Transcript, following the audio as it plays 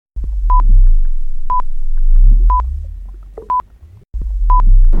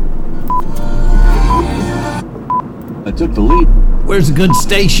I took the lead. Where's a good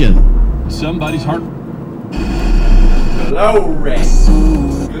station? Somebody's heart. Glory!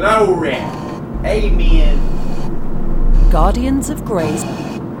 Glory! Amen! Guardians of Grace.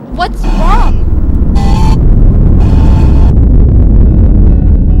 What's wrong?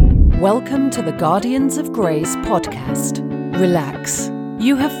 Welcome to the Guardians of Grace podcast. Relax.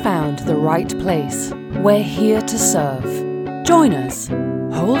 You have found the right place. We're here to serve. Join us,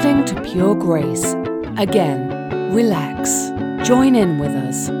 holding to pure grace. Again, relax. Join in with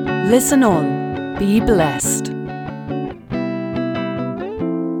us. Listen on. Be blessed.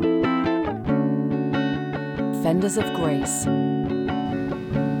 Fenders of Grace.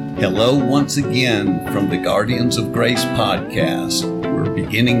 Hello once again from the Guardians of Grace podcast. We're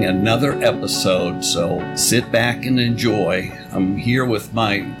beginning another episode, so sit back and enjoy. I'm here with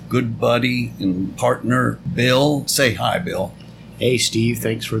my good buddy and partner, Bill. Say hi, Bill. Hey, Steve,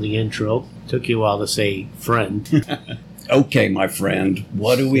 thanks for the intro. Took you a while to say friend. Okay, my friend,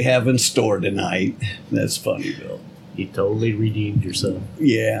 what do we have in store tonight? That's funny, Bill. You totally redeemed yourself.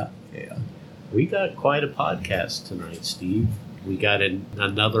 Yeah. We got quite a podcast tonight, Steve. We got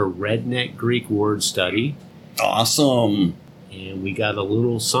another redneck Greek word study. Awesome. And we got a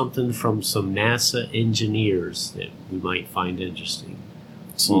little something from some NASA engineers that we might find interesting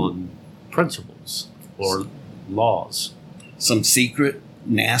on principles or laws. Some secret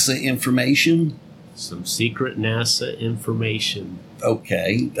NASA information? Some secret NASA information.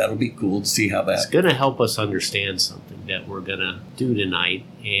 Okay, that'll be cool to see how It's that... going to help us understand something that we're going to do tonight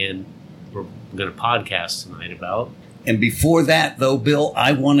and we're going to podcast tonight about. And before that, though, Bill,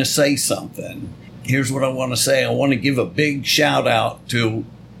 I want to say something. Here's what I want to say. I want to give a big shout out to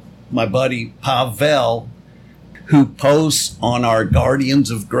my buddy Pavel, who posts on our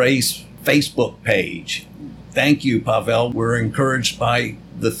Guardians of Grace Facebook page. Thank you, Pavel. We're encouraged by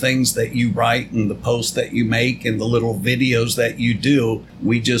the things that you write and the posts that you make and the little videos that you do.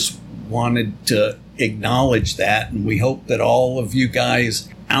 We just wanted to acknowledge that, and we hope that all of you guys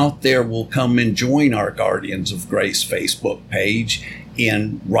out there will come and join our Guardians of Grace Facebook page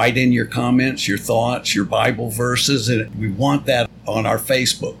and write in your comments, your thoughts, your Bible verses, and we want that on our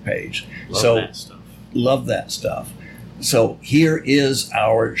Facebook page. Love that stuff. So here is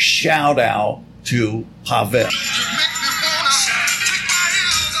our shout out to Pavel.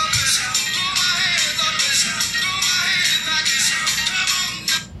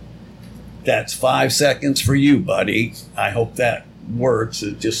 That's 5 seconds for you, buddy. I hope that works.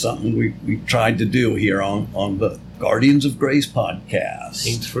 It's just something we tried to do here on the Guardians of Grace podcast.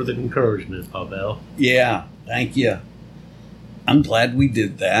 Thanks for the encouragement, Pavel. Yeah, thank you. I'm glad we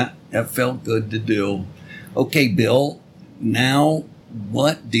did that. That felt good to do. Okay, Bill, now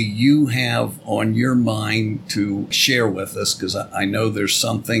what do you have on your mind to share with us? Because I know there's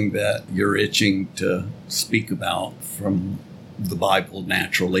something that you're itching to speak about from the Bible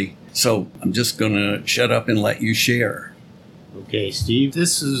naturally. So I'm just going to shut up and let you share. Okay, Steve,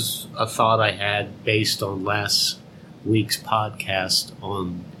 this is a thought I had based on last week's podcast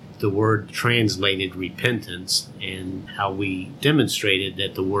on the word translated repentance and how we demonstrated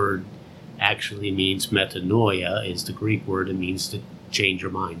that the word actually means metanoia, is the Greek word. It means to change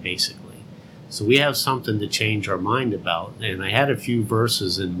your mind, basically. So we have something to change our mind about, and I had a few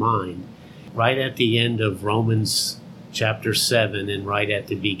verses in mind. Right at the end of Romans chapter 7 and right at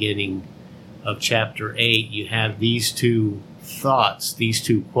the beginning of chapter 8, you have these two thoughts, these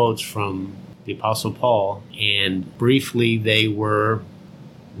two quotes from the Apostle Paul, and briefly they were,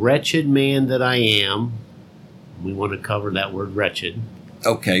 "Wretched man that I am." We want to cover that word wretched.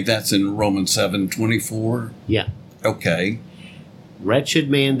 Okay, that's in Romans 7:24. Yeah. Okay. "Wretched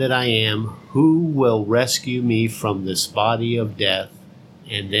man that I am, who will rescue me from this body of death?"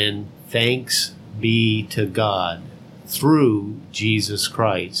 And then, "Thanks be to God through Jesus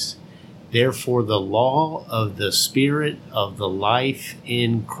Christ. Therefore the law of the Spirit of the life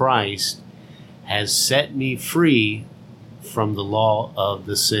in Christ has set me free from the law of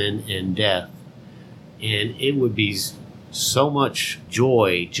the sin and death." And it would be so much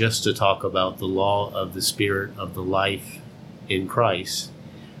joy just to talk about the law of the Spirit of the life in Christ.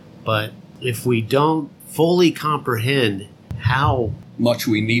 But if we don't fully comprehend how Much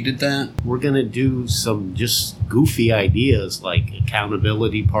we needed that. we're going to do some just goofy ideas like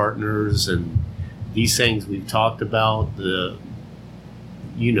accountability partners and these things we've talked about, that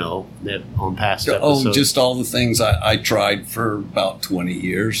on past episodes. Oh, just all the things I tried for about 20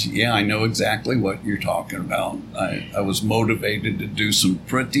 years. Yeah, I know exactly what you're talking about. I was motivated to do some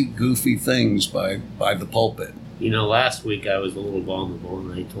pretty goofy things by the pulpit. Last week I was a little vulnerable,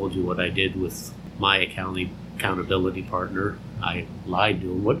 and I told you what I did with my accountability partner. I lied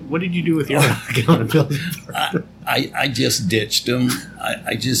to him. What did you do with your accountability partner? I just ditched him.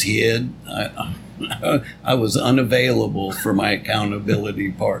 I just hid. I was unavailable for my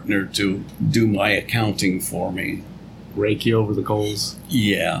accountability partner to do my accounting for me. Rake you over the coals?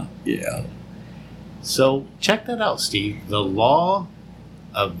 Yeah. So check that out, Steve. The law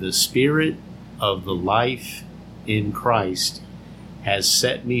of the Spirit of the life in Christ has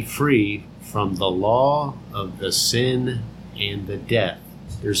set me free from the law of the sin and the death.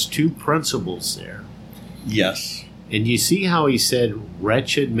 There's two principles there. Yes. And you see how he said,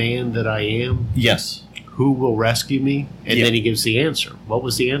 wretched man that I am? Yes. Who will rescue me? And Yeah. then he gives the answer. What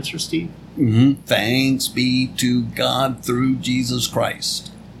was the answer, Steve? Mm-hmm. Thanks be to God through Jesus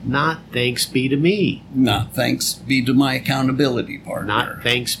Christ. Not thanks be to me. Not thanks be to my accountability partner. Not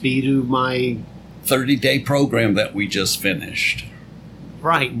thanks be to my... 30-day program that we just finished.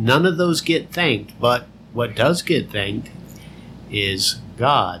 Right, none of those get thanked, but what does get thanked is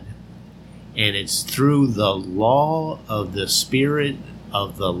God. And it's through the law of the Spirit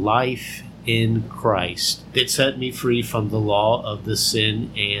of the life in Christ that set me free from the law of the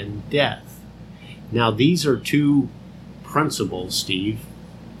sin and death. Now, these are two principles, Steve.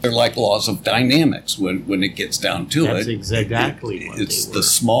 They're like laws of dynamics when it gets down to That's it. exactly what It's they the were.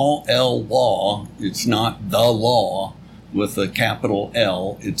 small L law. It's not the law with a capital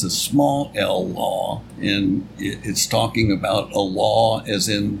L. It's a small L law. And it's talking about a law as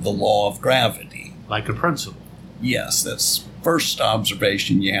in the law of gravity. Like a principle. Yes, that's first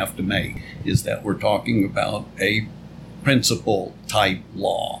observation you have to make, is that we're talking about a principle type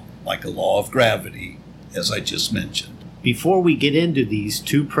law, like a law of gravity, as I just mentioned. Before we get into these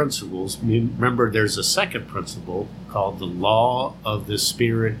two principles, remember there's a second principle called the law of the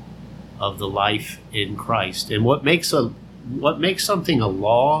Spirit of the life in Christ. And what makes something a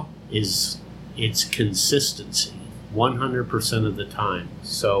law is its consistency 100% of the time.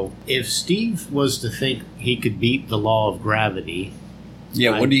 So if Steve was to think he could beat the law of gravity,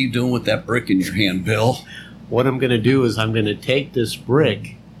 Yeah, what are you doing with that brick in your hand, Bill? what I'm going to do is I'm going to take this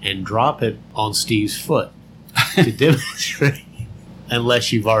brick and drop it on Steve's foot to demonstrate,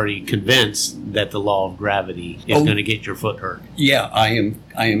 unless you've already convinced that the law of gravity is going to get your foot hurt. Yeah, I am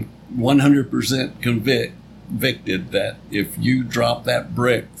 100% convicted that if you drop that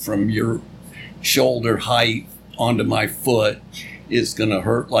brick from your shoulder height onto my foot, it's going to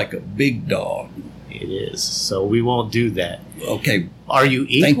hurt like a big dog. It is. So we won't do that. Okay. Are you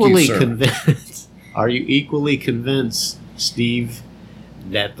Thank you, equally sir. convinced? Are you equally convinced, Steve,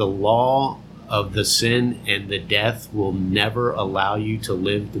 that the law of the sin and the death will never allow you to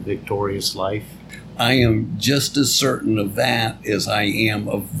live the victorious life? I am just as certain of that as I am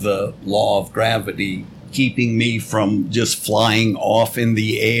of the law of gravity keeping me from just flying off in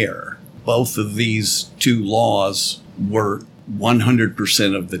the air. Both of these two laws work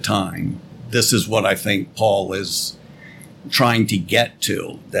 100% of the time. This is what I think Paul is trying to get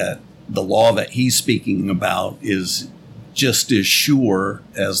to, that the law that he's speaking about is just as sure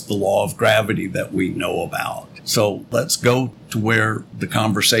as the law of gravity that we know about. So let's go to where the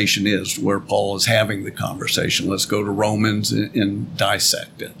conversation is, where Paul is having the conversation. Let's go to Romans and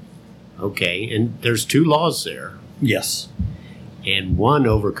dissect it. Okay, and there's two laws there, Yes. and one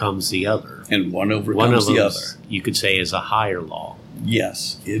overcomes the other. And one One of overcomes them, the other. you could say, is a higher law.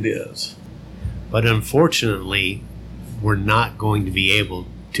 Yes, it is. But unfortunately, we're not going to be able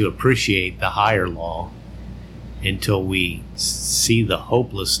to appreciate the higher law until we see the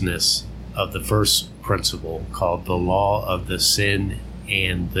hopelessness of the first principle, called the law of the sin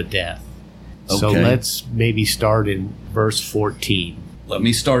and the death. So Okay. let's maybe start in verse 14. Let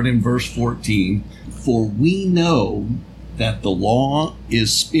me start in verse 14. For we know that the law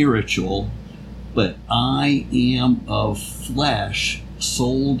is spiritual, but I am of flesh,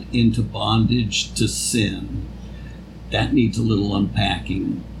 sold into bondage to sin. That needs a little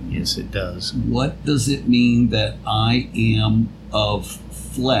unpacking. Yes, it does. What does it mean that I am of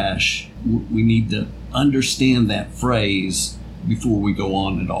flesh? We need to understand that phrase before we go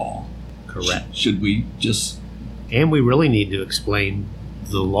on at all. Correct. Should we just... And we really need to explain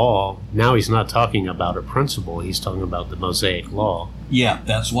the law. Now he's not talking about a principle, he's talking about the Mosaic law. Yeah,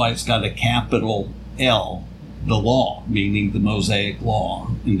 that's why it's got a capital L, the law, meaning the Mosaic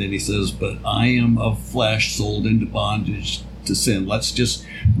law. And then he says, but I am of flesh, sold into bondage to sin. Let's just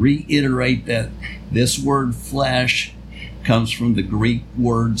reiterate that this word flesh comes from the Greek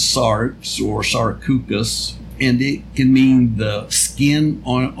word sarx or sarkoukas, and it can mean the skin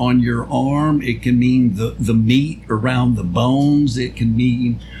on your arm. It can mean the meat around the bones. It can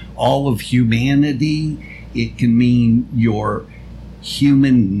mean all of humanity. It can mean your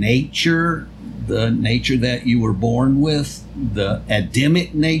human nature, the nature that you were born with, the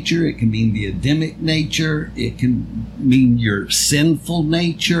Adamic nature. It can mean the Adamic nature. It can mean your sinful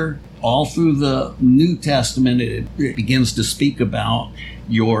nature. All through the New Testament, it begins to speak about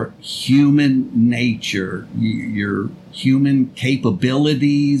your human nature, your human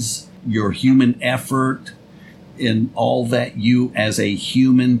capabilities, your human effort, and all that you as a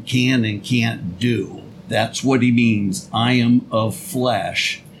human can and can't do. That's what he means. I am of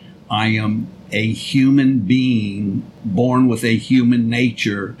flesh. I am a human being born with a human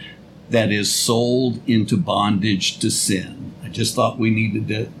nature that is sold into bondage to sin. I just thought we needed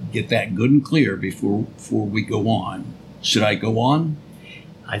to get that good and clear before we go on. Should I go on?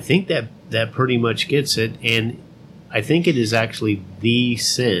 I think that pretty much gets it, and I think it is actually the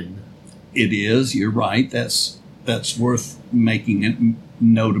sin. It is. You're right. That's worth making a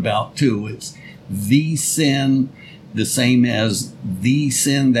note about too. It's the sin, the same as the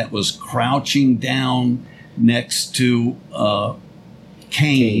sin that was crouching down next to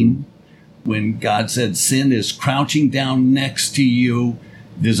Cain, when God said, sin is crouching down next to you,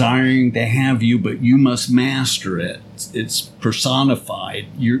 desiring to have you, but you must master it. It's personified.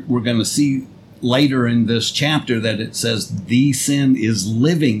 We're going to see later in this chapter that it says, the sin is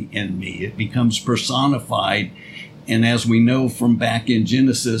living in me. It becomes personified. And as we know from back in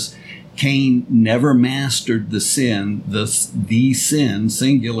Genesis, Cain never mastered the sin. The sin,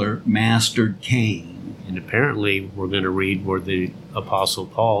 singular, mastered Cain. And apparently we're going to read where the Apostle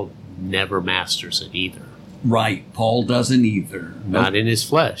Paul never masters it either. Right. Paul doesn't either. Not in his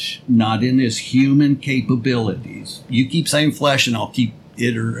flesh. Not in his human capabilities. You keep saying flesh and I'll keep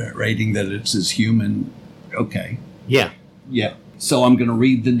iterating that it's his human. Okay. Yeah. Yeah. So I'm going to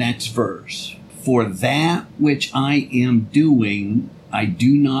read the next verse. For that which I am doing, I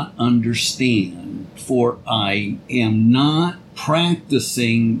do not understand, for I am not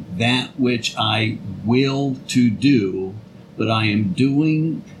practicing that which I will to do, but I am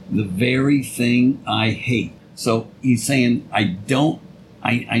doing the very thing I hate. So he's saying, I know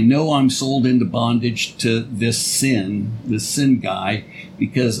I'm sold into bondage to this sin guy,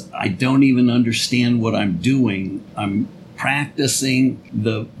 because I don't even understand what I'm doing. I'm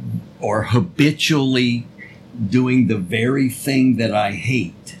practicing or habitually doing the very thing that I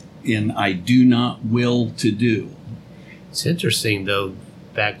hate and I do not will to do. It's interesting, though,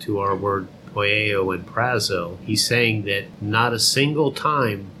 back to our word poieo and prazo. He's saying that not a single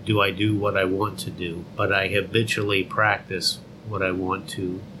time do I do what I want to do, but I habitually practice what I want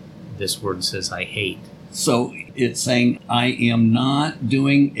to. This word says I hate. So it's saying I am not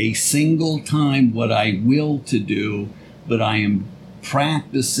doing a single time what I will to do, but I am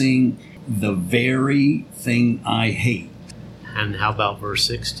practicing the very thing I hate. And how about verse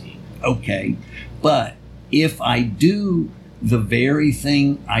 16? Okay, but if I do the very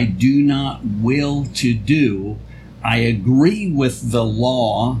thing I do not will to do, I agree with the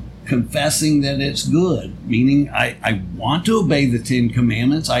law, confessing that it's good, meaning I want to obey the Ten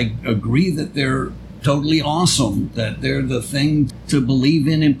Commandments. I agree that they're totally awesome, that they're the thing to believe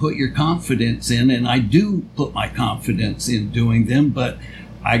in and put your confidence in, and I do put my confidence in doing them, but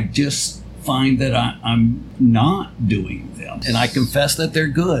I just find that I'm not doing them, and I confess that they're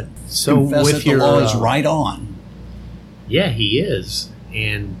good. So confess with that the law is right on. Yeah, he is.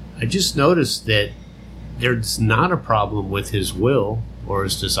 And I just noticed that there's not a problem with his will or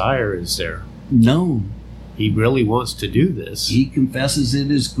his desire, is there? No. He really wants to do this. He confesses it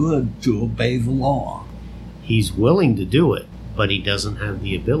is good to obey the law. He's willing to do it, but he doesn't have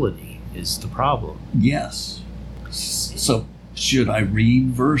the ability, is the problem. Yes. So should I read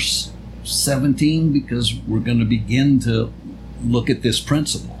verse 17? Because we're going to begin to look at this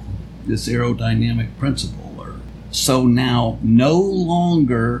principle, this aerodynamic principle. So now no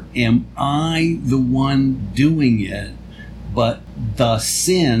longer am I the one doing it, but the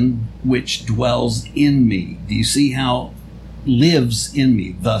sin which dwells in me. Do you see how lives in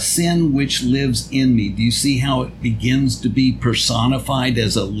me? The sin which lives in me. Do you see how it begins to be personified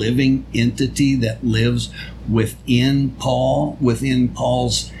as a living entity that lives within Paul, within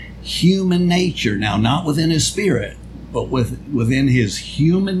Paul's human nature? Now, not within his spirit, but within his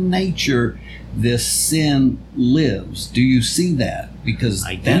human nature, this sin lives. Do you see that? Because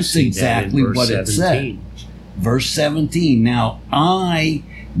that's exactly what it said. Verse 17, now I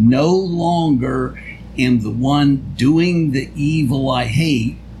no longer am the one doing the evil I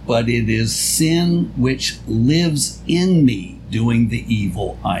hate, but it is sin which lives in me doing the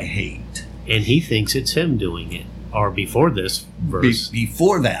evil I hate. And he thinks it's him doing it. Or before this verse.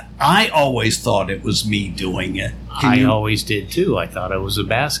 Before that, I always thought it was me doing it. I always did too. I thought I was a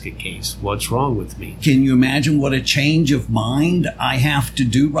basket case. What's wrong with me? Can you imagine what a change of mind I have to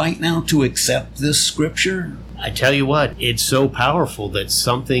do right now to accept this scripture? I tell you what, it's so powerful that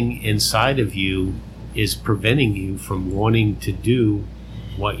something inside of you is preventing you from wanting to do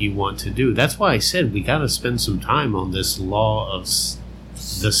what you want to do. That's why I said we got to spend some time on this law of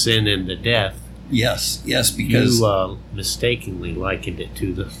the sin and the death. Yes, because you mistakenly likened it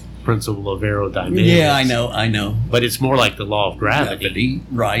to the principle of aerodynamics. Yeah, I know. But it's more like the law of gravity.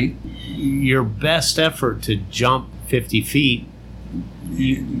 Right. Your best effort to jump 50 feet,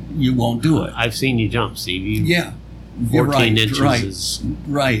 you won't do it. I've seen you jump, Steve. Yeah. 14 inches is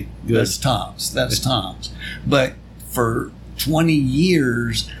right. Good. That's tops. But for 20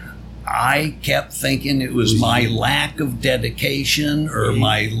 years, I kept thinking it was my lack of dedication or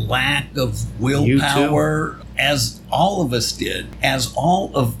my lack of willpower, as all of us did, as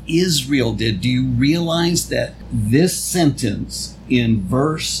all of Israel did. Do you realize that this sentence in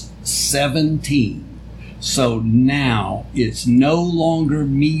verse 17, so now it's no longer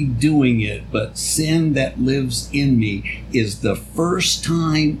me doing it, but sin that lives in me, is the first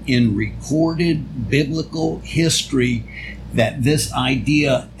time in recorded biblical history that this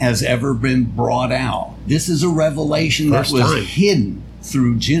idea has ever been brought out. This is a revelation that was hidden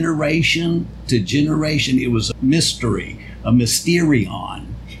through generation to generation. It was a mystery, a mysterion.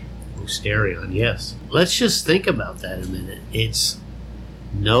 Mysterion, yes. Let's just think about that a minute. It's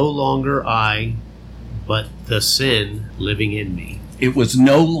no longer I, but the sin living in me. It was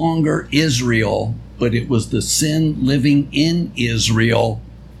no longer Israel, but it was the sin living in Israel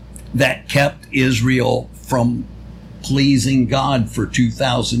that kept Israel from pleasing God for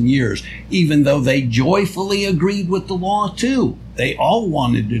 2,000 years, even though they joyfully agreed with the law too. They all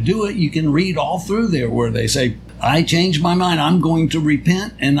wanted to do it. You can read all through there where they say, I changed my mind. I'm going to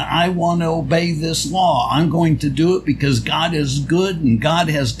repent and I want to obey this law. I'm going to do it because God is good and God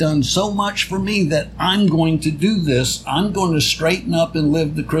has done so much for me that I'm going to do this. I'm going to straighten up and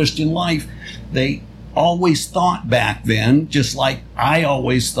live the Christian life. They always thought back then, just like I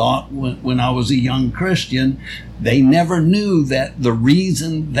always thought when I was a young Christian, they never knew that the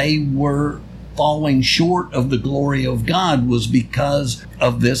reason they were falling short of the glory of God was because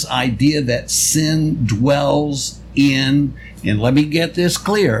of this idea that sin dwells in, and let me get this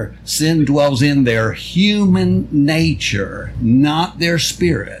clear, sin dwells in their human nature, not their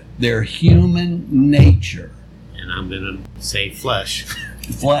spirit, their human nature. And I'm going to say flesh.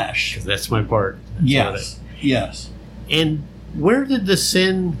 Flesh. Because that's my part. Yes. And where did the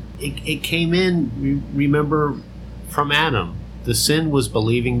sin, it came in, remember, from Adam. The sin was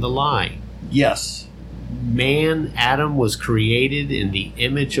believing the lie. Yes. Man, Adam, was created in the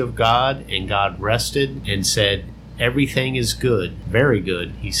image of God, and God rested and said, everything is good, very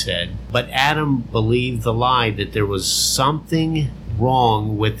good, he said. But Adam believed the lie that there was something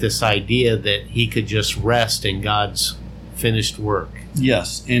wrong with this idea that he could just rest in God's finished work.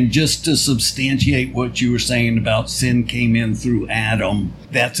 Yes, and just to substantiate what you were saying about sin came in through Adam,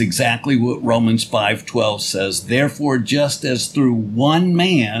 that's exactly what Romans 5:12 says. Therefore, just as through one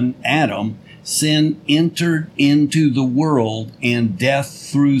man, Adam, sin entered into the world, and death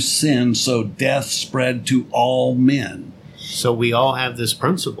through sin, so death spread to all men. So we all have this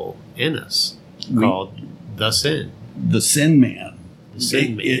principle in us called the sin. The sin man.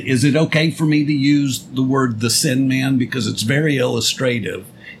 Sin man. Is it okay for me to use the word the sin man? Because it's very illustrative,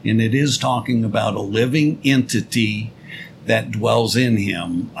 and it is talking about a living entity that dwells in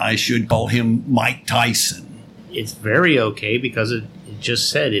him. I should call him Mike Tyson. It's very okay because it just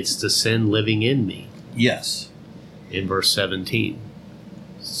said it's the sin living in me. Yes. In verse 17.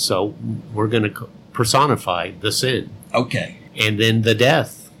 So we're going to personify the sin. Okay. And then the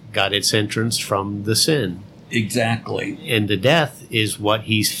death got its entrance from the sin. Exactly. And the death is what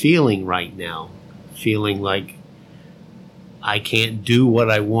he's feeling right now. Feeling like, I can't do what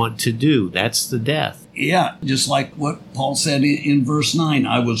I want to do. That's the death. Yeah, just like what Paul said in verse 9.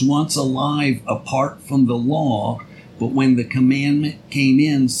 I was once alive apart from the law, but when the commandment came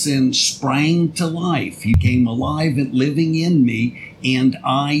in, sin sprang to life. He came alive and living in me, and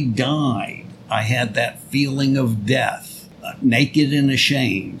I died. I had that feeling of death. Naked and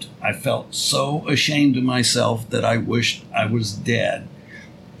ashamed. I felt so ashamed of myself that I wished I was dead.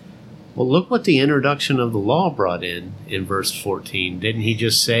 Well, look what the introduction of the law brought in verse 14. Didn't he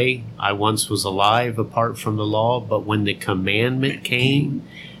just say, I once was alive apart from the law, but when the commandment came,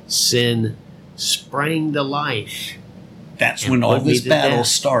 sin sprang to life. That's when all this battle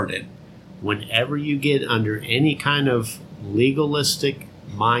started. Whenever you get under any kind of legalistic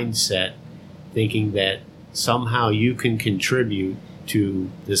mindset, thinking that somehow you can contribute to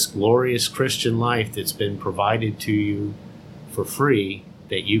this glorious Christian life that's been provided to you for free,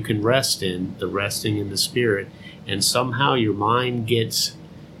 that you can rest in, the resting in the Spirit, and somehow your mind gets,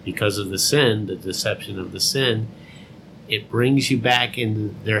 because of the sin, the deception of the sin, it brings you back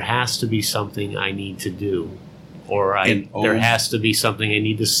in, there has to be something I need to do, or there has to be something I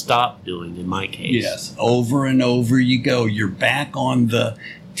need to stop doing in my case. Yes, over and over you go. You're back on the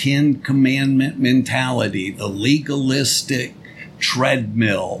 10 Commandment mentality, the legalistic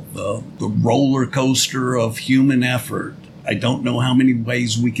treadmill, the roller coaster of human effort. I don't know how many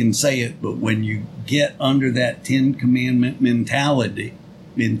ways we can say it, but when you get under that 10 Commandment mentality,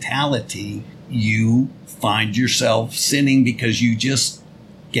 you find yourself sinning because you just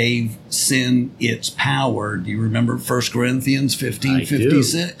gave sin its power. Do you remember 1 Corinthians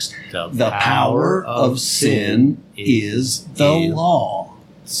 15:56? The power of sin is the law.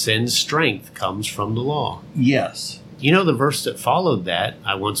 Sin's strength comes from the law. Yes. You know the verse that followed that,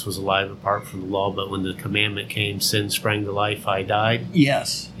 I once was alive apart from the law, but when the commandment came, sin sprang to life, I died.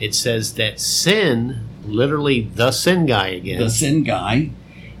 Yes. It says that sin, literally the sin guy again. The sin guy.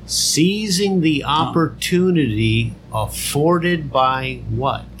 Seizing the opportunity afforded by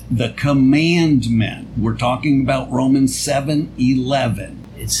what? The commandment. We're talking about Romans 7:11.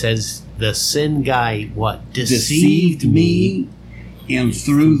 It says the sin guy, what? Deceived me, and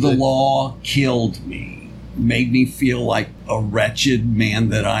through the law killed me. Made me feel like a wretched man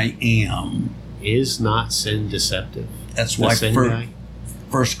that I am. Is not sin deceptive? That's why 2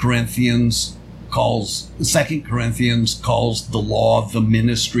 Corinthians calls the law the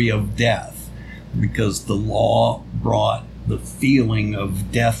ministry of death, because the law brought the feeling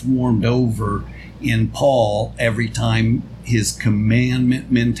of death warmed over in Paul every time his commandment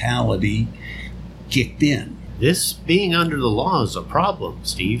mentality kicked in. This being under the law is a problem,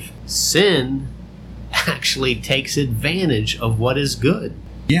 Steve. Sin actually takes advantage of what is good.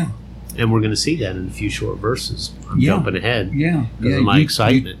 Yeah. And we're going to see that in a few short verses. I'm jumping ahead. Yeah. Because of my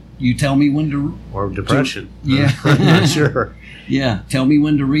excitement. You tell me when to... Or depression. Yeah. I'm not sure. Yeah. Tell me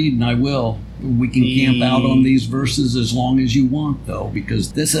when to read and I will. We can camp out on these verses as long as you want, though,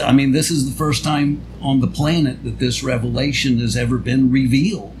 because this is the first time on the planet that this revelation has ever been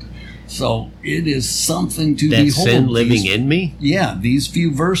revealed. So it is something to behold. That sin living in me? Yeah, these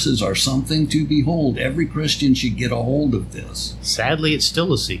few verses are something to behold. Every Christian should get a hold of this. Sadly, it's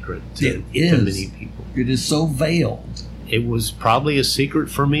still a secret to many people. It is so veiled. It was probably a secret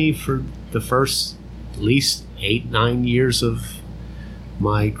for me for the first at least 8-9 years of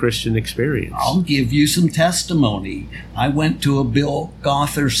my Christian experience. I'll give you some testimony. I went to a Bill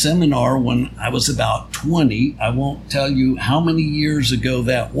Gothard seminar when I was about 20. I won't tell you how many years ago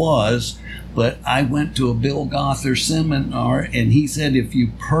that was, but I went to a Bill Gothard seminar, and he said if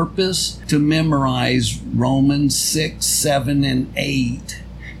you purpose to memorize Romans 6, 7, and 8,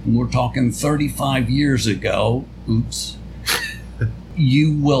 and we're talking 35 years ago,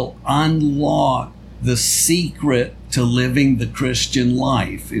 you will unlock the secret to living the Christian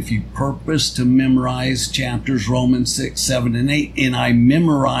life. If you purpose to memorize chapters Romans 6, 7, and 8, and I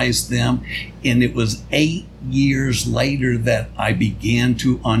memorized them, and it was 8 years later that I began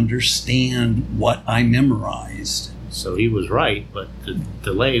to understand what I memorized. So he was right, but the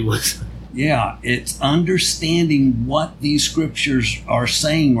delay was... Yeah, it's understanding what these scriptures are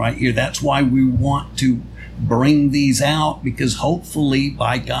saying right here. That's why we want to bring these out, because hopefully,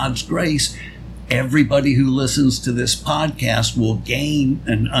 by God's grace, everybody who listens to this podcast will gain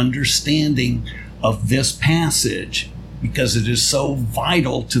an understanding of this passage, because it is so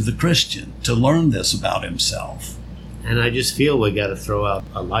vital to the Christian to learn this about himself. And I just feel we got to throw out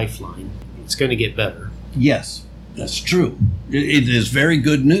a lifeline. It's going to get better. Yes, that's true. It is very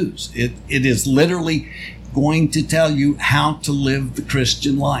good news. It is literally going to tell you how to live the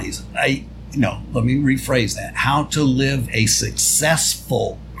Christian life. Let me rephrase that. How to live a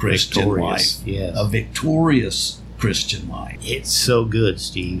successful Christian life. Yes. A victorious Christian life. It's so good,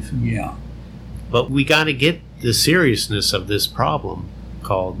 Steve. Yeah. But we got to get the seriousness of this problem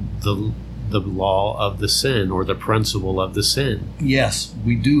called the law of the sin, or the principle of the sin. Yes,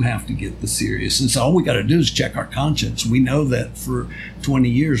 we do have to get the seriousness. All we got to do is check our conscience. We know that for 20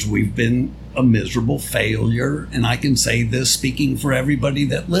 years we've been a miserable failure, and I can say this speaking for everybody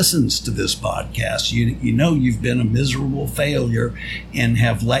that listens to this podcast. You know you've been a miserable failure and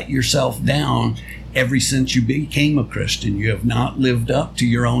have let yourself down ever since you became a Christian. You have not lived up to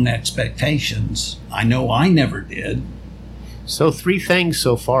your own expectations. I know I never did. So 3 things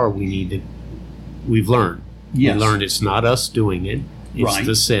so far we've learned. Yes. We learned it's not us doing it. It's right.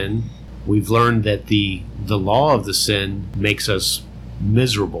 The sin. We've learned that the law of the sin makes us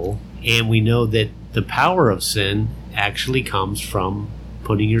miserable, And we know that the power of sin actually comes from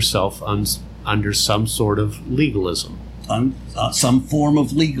putting yourself under some sort of legalism. Some form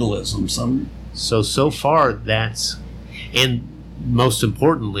of legalism. So far that's, and most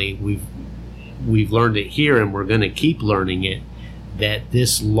importantly, we've learned it here, and we're going to keep learning it, that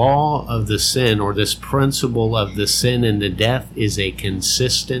this law of the sin, or this principle of the sin and the death, is a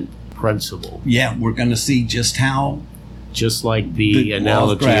consistent principle. Yeah, we're going to see just how. Just like the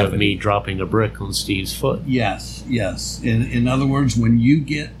analogy of me dropping a brick on Steve's foot. Yes. In other words, when you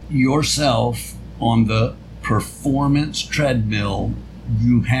get yourself on the performance treadmill,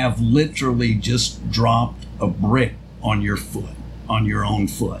 you have literally just dropped a brick on your foot, on your own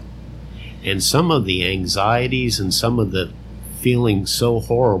foot. And some of the anxieties and some of the feeling so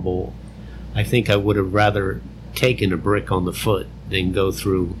horrible, I think I would have rather taken a brick on the foot than go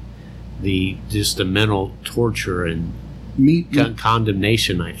through the mental torture and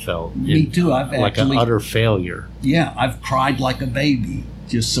condemnation I felt. Me too. I've like actually, an utter failure. Yeah, I've cried like a baby,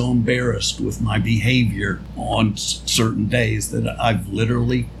 just so embarrassed with my behavior on certain days that I've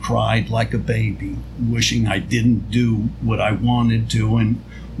literally cried like a baby, wishing I didn't do what I wanted to and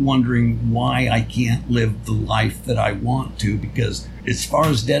wondering why I can't live the life that I want to, because as far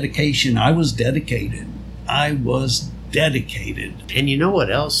as dedication, I was dedicated. And you know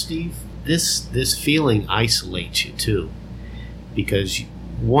what else, Steve? This feeling isolates you too, because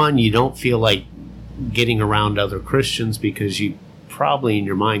one, you don't feel like getting around other Christians because you probably in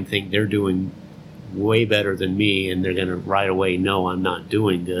your mind think they're doing way better than me and they're going to right away know I'm not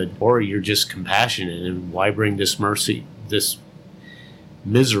doing good, or you're just compassionate and why bring this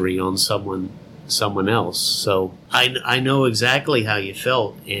misery on someone else. So I know exactly how you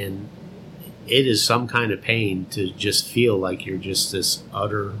felt, and it is some kind of pain to just feel like you're just this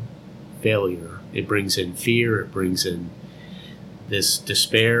utter failure. It brings in fear, it brings in this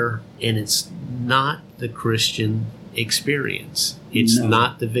despair, and it's not the Christian experience. It's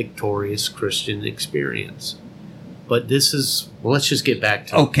not the victorious Christian experience. But this is, well, let's just get back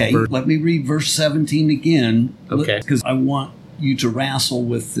to let me read verse 17 again. Okay. Because I want you to wrestle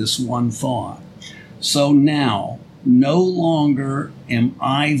with this one thought. So now, no longer am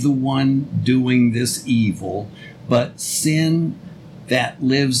I the one doing this evil, but sin that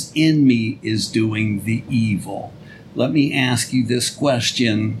lives in me is doing the evil. Let me ask you this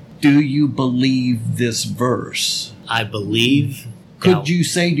question. Do you believe this verse? I believe. Could you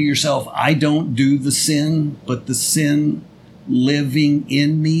say to yourself, I don't do the sin, but the sin living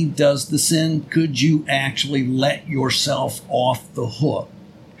in me does the sin? Could you actually let yourself off the hook?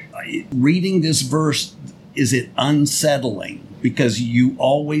 Reading this verse, is it unsettling? Because you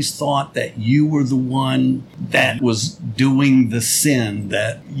always thought that you were the one that was doing the sin,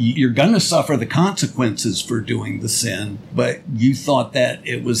 that you're going to suffer the consequences for doing the sin, but you thought that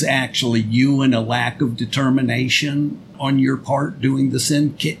it was actually you and a lack of determination on your part doing the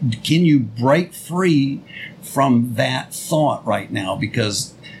sin. Can you break free from that thought right now?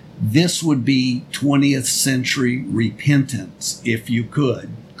 Because this would be 20th century repentance if you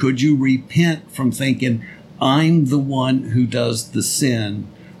could. Could you repent from thinking, I'm the one who does the sin.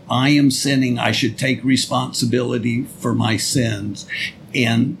 I am sinning. I should take responsibility for my sins,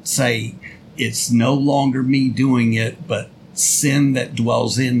 and say, it's no longer me doing it, but sin that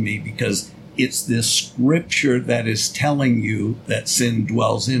dwells in me, because it's this scripture that is telling you that sin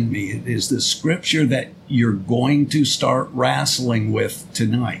dwells in me. It is the scripture that you're going to start wrestling with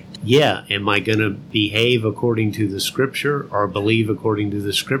tonight. Yeah, am I going to behave according to the scripture, or believe according to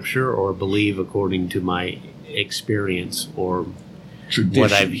the scripture, or believe according to my experience or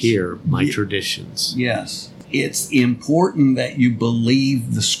what I've heard, my traditions? Yes. It's important that you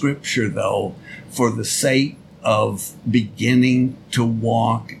believe the scripture, though, for the sake of beginning to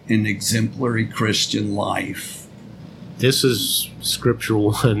walk an exemplary Christian life. This is scripture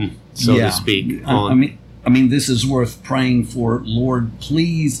one, so to speak. I mean, this is worth praying for. Lord,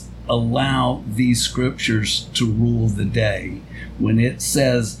 please allow these scriptures to rule the day. When it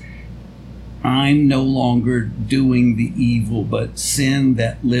says, I'm no longer doing the evil, but sin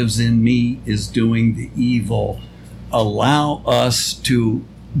that lives in me is doing the evil. Allow us to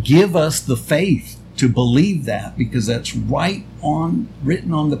give us the faith to believe that, because that's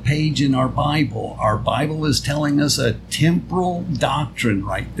written on the page in our Bible. Our Bible is telling us a temporal doctrine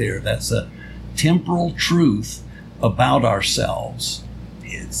right there. That's a temporal truth about ourselves.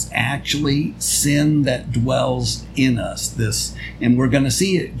 It's actually sin that dwells in us. And we're going to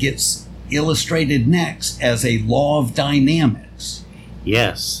see it gets illustrated next as a law of dynamics.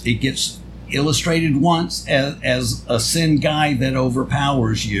 Yes. It gets illustrated once as a sin guy that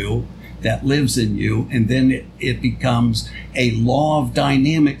overpowers you, that lives in you, and then it becomes a law of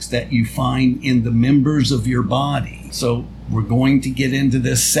dynamics that you find in the members of your body. So we're going to get into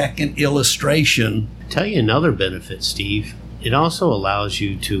this second illustration. Tell you another benefit, Steve. It also allows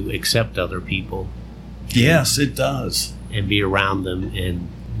you to accept other people. Yes, it does. And be around them and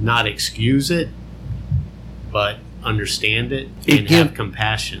not excuse it, but understand it and have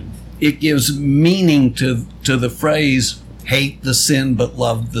compassion. It gives meaning to the phrase, hate the sin but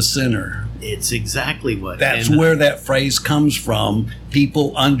love the sinner. It's exactly what. That's where that phrase comes from.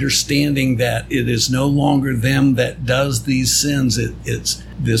 People understanding that it is no longer them that does these sins. It's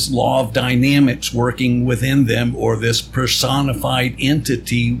this law of dynamics working within them, or this personified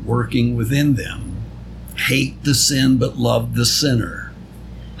entity working within them. Hate the sin but love the sinner.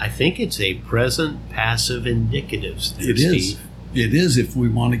 I think it's a present passive indicative, It is. Steve. It is. If we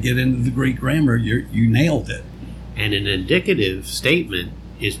want to get into the Greek grammar, you nailed it. And an indicative statement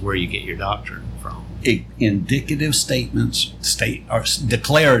is where you get your doctrine from. Indicative statements, or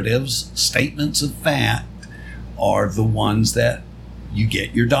declaratives, statements of fact, are the ones that you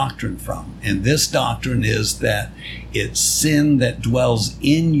get your doctrine from. And this doctrine is that it's sin that dwells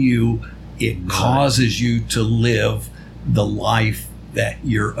in you. It causes you to live the life that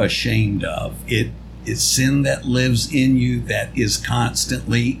you're ashamed of. It's sin that lives in you that is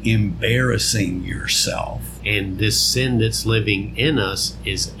constantly embarrassing yourself. And this sin that's living in us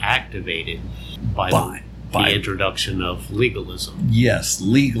is activated by the introduction of legalism. Yes,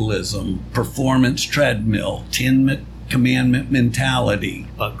 legalism, performance treadmill, 10 commandment mentality.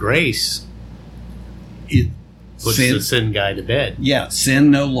 But grace puts the sin guy to bed. Yeah,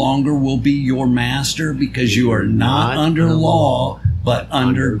 sin no longer will be your master because you are not under law, but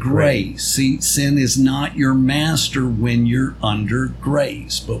under grace. See, sin is not your master when you're under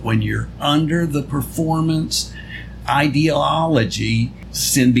grace, but when you're under the performance ideology,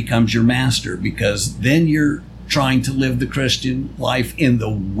 sin becomes your master, because then you're trying to live the Christian life in the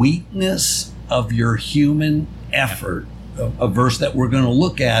weakness of your human effort. A verse that we're going to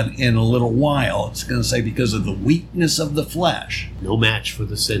look at in a little while. It's going to say, because of the weakness of the flesh. No match for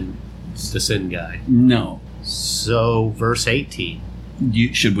the sin guy. No. So, verse 18.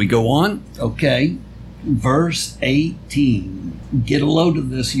 Should we go on? Okay. Verse 18. Get a load of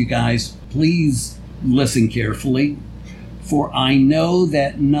this, you guys. Please listen carefully. For I know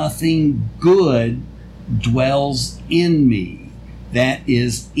that nothing good dwells in me, that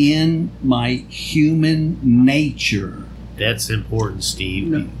is in my human nature. That's important, Steve.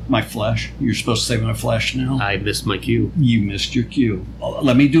 No, my flesh. You're supposed to say my flesh now? I missed my cue. You missed your cue.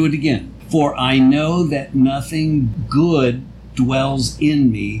 Let me do it again. For I know that nothing good dwells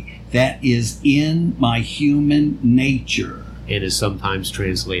in me, that is in my human nature. It is sometimes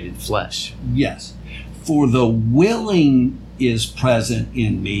translated flesh. Yes. For the willing is present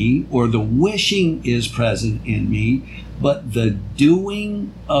in me, or the wishing is present in me, but the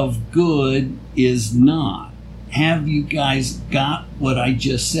doing of good is not. Have you guys got what I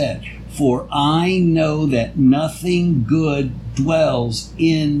just said? For I know that nothing good dwells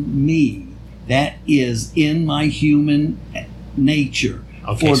in me, that is in my human nature.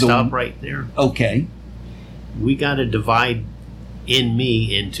 Okay, stop right there. Okay. We got to divide in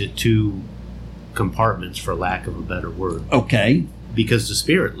me into two compartments, for lack of a better word. Okay. Because the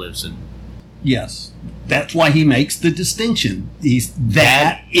Spirit lives in. Yes. That's why he makes the distinction.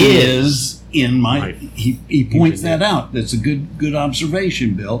 That is in my. He points that out. That's a good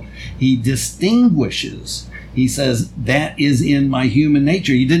observation, Bill. He distinguishes. He says that is in my human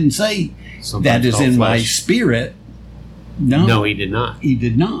nature. He didn't say sometimes that is in my spirit. No, he did not. He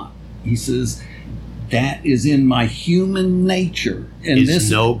did not. He says that is in my human nature. And this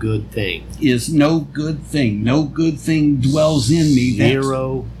no good thing. Is no good thing. No good thing dwells in me.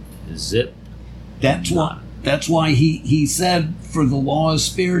 Zero, zip. That's why he said, for the law is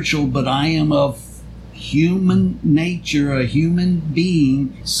spiritual, but I am of human nature, a human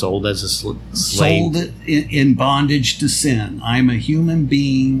being. Sold as a slave. Sold in bondage to sin. I'm a human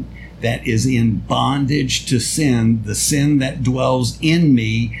being that is in bondage to sin, the sin that dwells in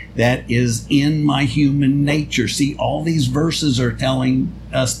me, that is in my human nature. See, all these verses are telling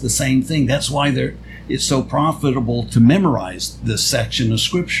us the same thing. That's why it's so profitable to memorize this section of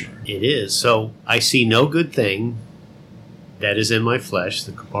Scripture. It is. So I see no good thing that is in my flesh,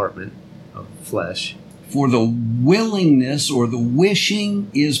 the compartment of flesh. For the willingness or the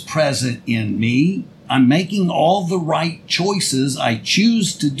wishing is present in me. I'm making all the right choices. I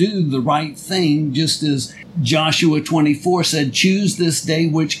choose to do the right thing, just as Joshua 24 said, choose this day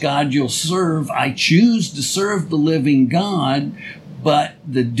which God you'll serve. I choose to serve the living God, but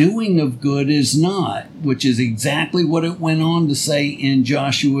the doing of good is not, which is exactly what it went on to say in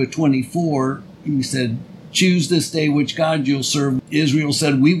Joshua 24. He said, choose this day which God you'll serve. Israel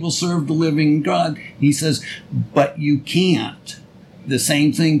said, we will serve the living God. He says, but you can't. The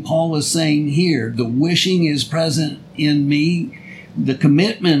same thing Paul is saying here. The wishing is present in me. The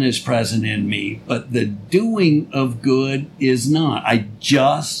commitment is present in me, but the doing of good is not. I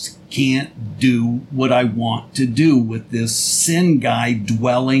just can't do what I want to do with this sin guy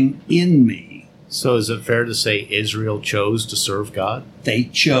dwelling in me. So is it fair to say Israel chose to serve God? They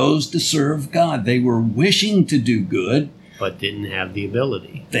chose to serve God. They were wishing to do good, but didn't have the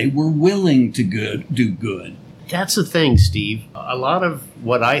ability. They were willing to do good. That's the thing, Steve. A lot of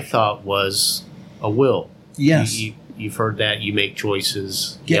what I thought was a will. Yes. You've heard that. You make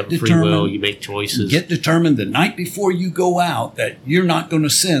choices. Get you have a free determined. will. You make choices. Get determined the night before you go out that you're not going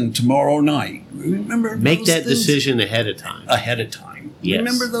to sin tomorrow night. Remember, make that things? decision ahead of time. Ahead of time. Yes.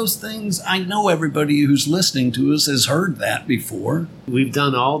 Remember those things? I know everybody who's listening to us has heard that before. We've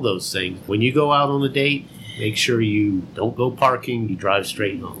done all those things. When you go out on a date, make sure you don't go parking. You drive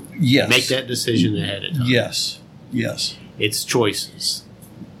straight home. Yes. Make that decision ahead of time. Yes. Yes. It's choices.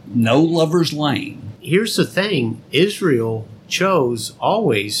 No lover's lane. Here's the thing. Israel chose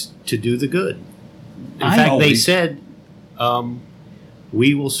always to do the good. In fact, they said,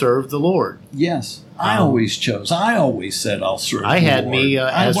 we will serve the Lord. Yes. I always chose. I always said I'll serve the Lord. I had me,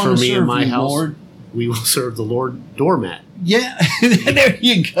 as for me and my house, Lord. We will serve the Lord doormat. Yeah. There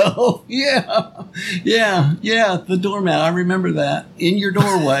you go. Yeah. Yeah. Yeah. The doormat. I remember that. In your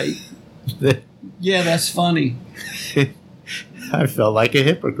doorway. Yeah, that's funny. I felt like a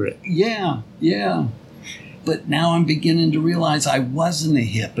hypocrite. Yeah, yeah. But now I'm beginning to realize I wasn't a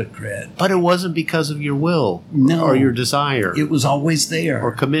hypocrite. But it wasn't because of your will or your desire. It was always there.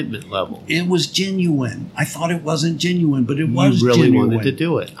 Or commitment level. It was genuine. I thought it wasn't genuine, but it was genuine. You really genuine. wanted to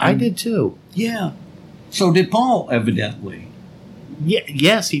do it. I did too. Yeah. So did Paul, evidently. Yeah,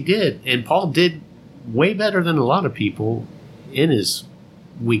 yes, he did. And Paul did way better than a lot of people in his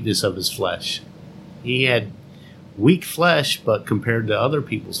weakness of his flesh. He had weak flesh, but compared to other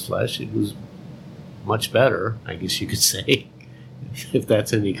people's flesh, it was much better, I guess you could say, if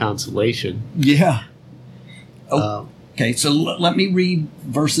that's any consolation. Yeah. Okay, so let me read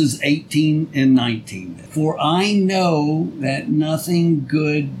verses 18 and 19. For I know that nothing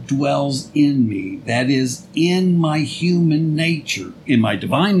good dwells in me, that is, in my human nature. In my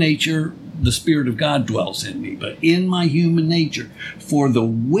divine nature, the Spirit of God dwells in me, but in my human nature. For the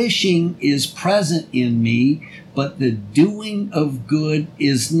wishing is present in me, but the doing of good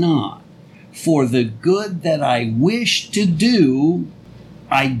is not. For the good that I wish to do,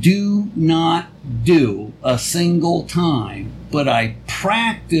 I do not do a single time, but I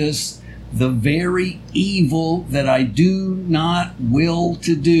practice the very evil that I do not will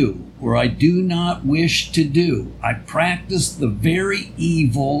to do, or I do not wish to do. I practice the very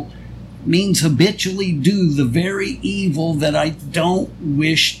evil means habitually do the very evil that I don't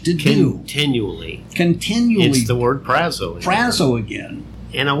wish to do. Continually. Continually. It's the word prazo. Prazo again.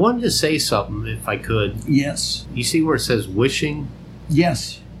 And I wanted to say something, if I could. Yes. You see where it says wishing?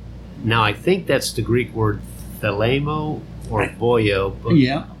 Yes. Now, I think that's the Greek word thelemo or boyo. But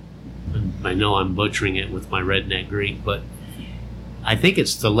yeah. I know I'm butchering it with my redneck Greek, but I think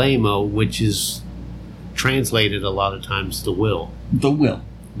it's thelemo, which is translated a lot of times the will. The will.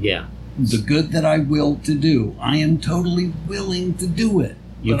 Yeah. The good that I will to do. I am totally willing to do it.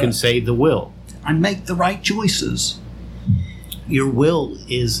 You can say the will. I make the right choices. Your will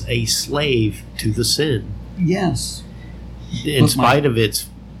is a slave to the sin. Yes. In spite of its,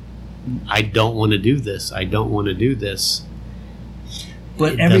 I don't want to do this. I don't want to do this.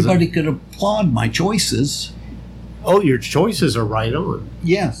 But everybody could applaud my choices. Oh, your choices are right on.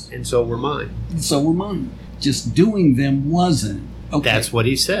 Yes. And so were mine. So were mine. Just doing them wasn't. Okay. That's what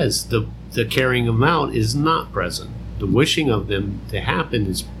he says. The carrying them out is not present. The wishing of them to happen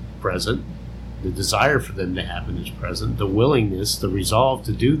is present. The desire for them to happen is present. The willingness, the resolve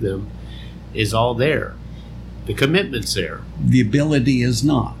to do them is all there. The commitment's there. The ability is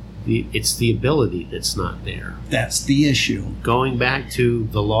not. It's the ability that's not there. That's the issue. Going back to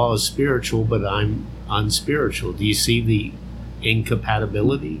the law is spiritual, but I'm unspiritual. Do you see the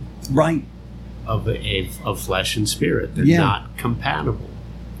incompatibility? Right. Of flesh and spirit. They're not compatible.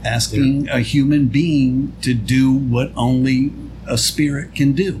 Asking a human being to do what only a spirit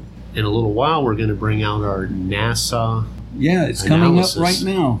can do. In a little while, we're going to bring out our NASA Yeah, it's coming up right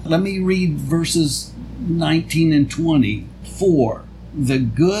now. Let me read verses 19 and 20. For the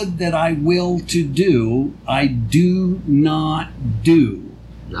good that I will to do, I do not do.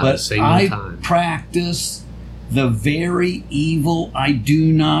 Not a single time. Practice the very evil I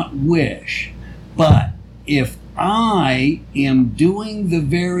do not wish. But if I am doing the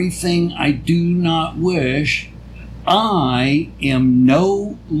very thing I do not wish, I am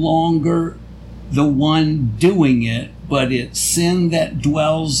no longer the one doing it, but it's sin that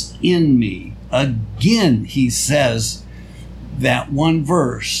dwells in me. Again, he says that one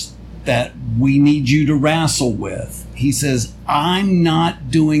verse that we need you to wrestle with. He says, I'm not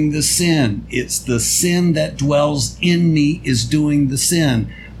doing the sin. It's the sin that dwells in me is doing the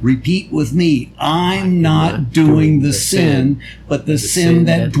sin. Repeat with me. I'm not doing the sin, but the sin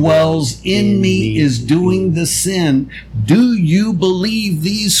that dwells in me is doing the sin. Do you believe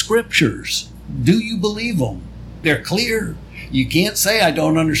these scriptures? Do you believe them? They're clear. You can't say I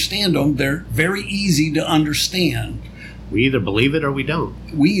don't understand them. They're very easy to understand. We either believe it or we don't.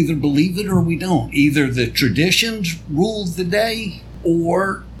 We either believe it or we don't. Either the traditions rule the day,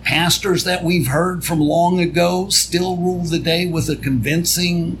 or pastors that we've heard from long ago still rule the day with a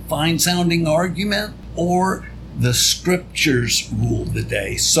convincing, fine-sounding argument, or the scriptures rule the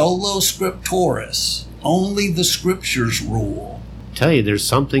day. Solo scripturis. Only the scriptures rule. I tell you, there's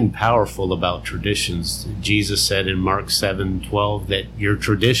something powerful about traditions. Jesus said in Mark 7:12 that your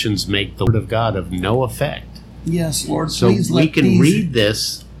traditions make the word of God of no effect. Yes, Lord, so please we let can these read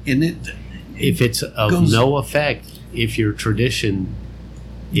this in it. If it's of no effect, if your tradition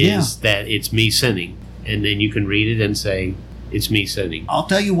is that it's me sinning, and then you can read it and say, it's me sinning. I'll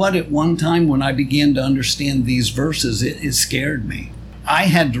tell you what, at one time when I began to understand these verses, it scared me. I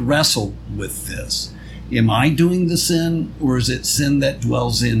had to wrestle with this. Am I doing the sin, or is it sin that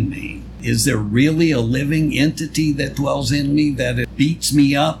dwells in me? Is there really a living entity that dwells in me that it beats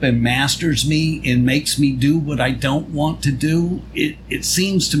me up and masters me and makes me do what I don't want to do? It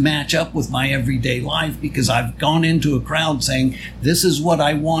seems to match up with my everyday life, because I've gone into a crowd saying, this is what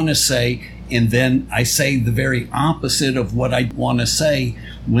I want to say, and then I say the very opposite of what I want to say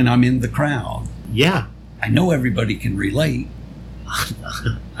when I'm in the crowd. Yeah. I know everybody can relate.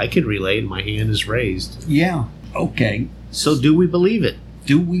 I can relate. My hand is raised. Yeah. Okay. So do we believe it?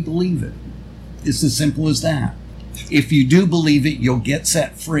 Do we believe it? It's as simple as that. If you do believe it, you'll get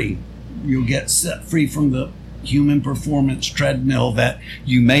set free. You'll get set free from the human performance treadmill that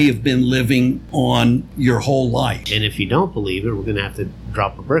you may have been living on your whole life. And if you don't believe it, we're going to have to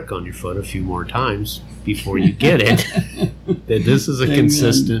drop a brick on your foot a few more times before you get it. That this is a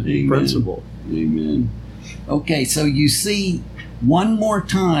consistent principle. Amen. Okay, so you see, one more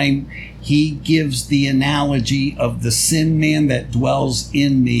time, he gives the analogy of the sin man that dwells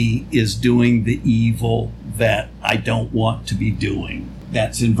in me is doing the evil that I don't want to be doing.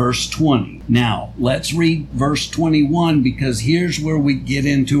 That's in verse 20. Now, let's read verse 21, because here's where we get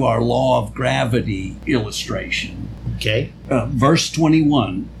into our law of gravity illustration. Okay. Verse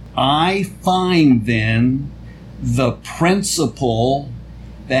 21. I find then the principle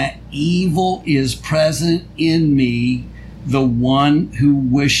that evil is present in me, the one who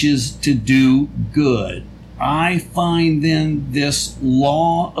wishes to do good. I find then this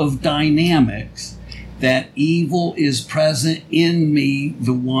law of dynamics, that evil is present in me,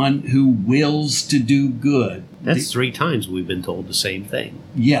 the one who wills to do good. That's 3 times we've been told the same thing.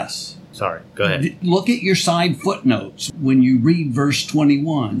 Yes. Sorry, go ahead. Look at your side footnotes when you read verse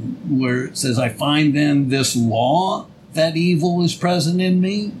 21, where it says, I find then this law that evil is present in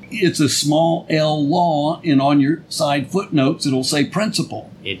me. It's a small L law, and on your side footnotes it'll say principle.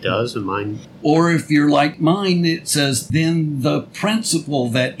 It does, and mine. Or if you're like mine, it says, then the principle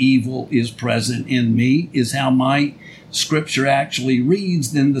that evil is present in me is how my scripture actually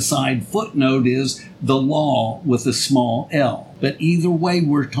reads. Then the side footnote is the law with a small L. But either way,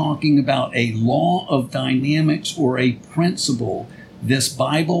 we're talking about a law of dynamics or a principle. This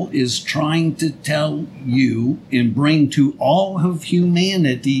Bible is trying to tell you and bring to all of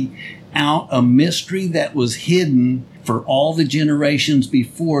humanity out a mystery that was hidden for all the generations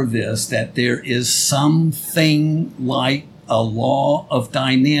before this, that there is something like a law of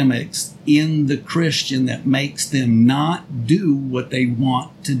dynamics in the Christian that makes them not do what they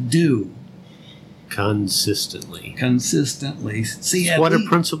want to do. Consistently. See, that's what a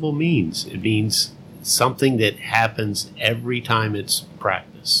principle means. It means something that happens every time it's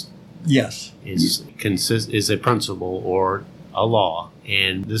practiced. Yes. Is a principle or a law.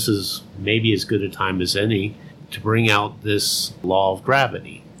 And this is maybe as good a time as any to bring out this law of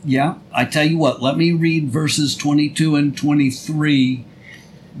gravity. Yeah. I tell you what, let me read verses 22 and 23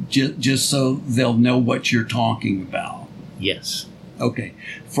 just so they'll know what you're talking about. Yes. Okay.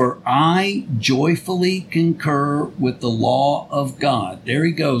 For I joyfully concur with the law of God. There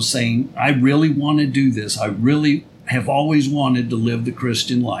he goes, saying, I really want to do this. I really have always wanted to live the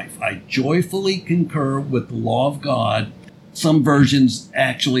Christian life. I joyfully concur with the law of God. Some versions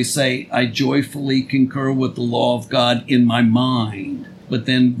actually say, I joyfully concur with the law of God in my mind. But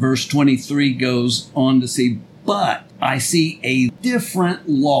then verse 23 goes on to say, but I see a different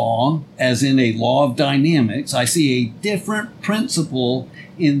law, as in a law of dynamics. I see a different principle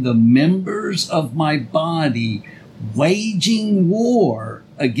in the members of my body waging war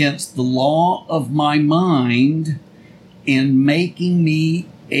against the law of my mind and making me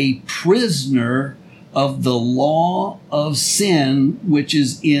a prisoner of the law of sin which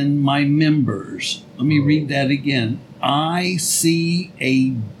is in my members. Let me read that again. I see a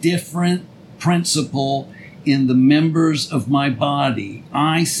different principle in the members of my body.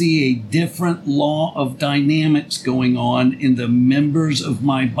 I see a different law of dynamics going on in the members of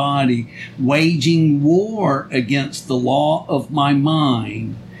my body, waging war against the law of my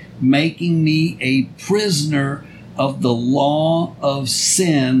mind, making me a prisoner of the law of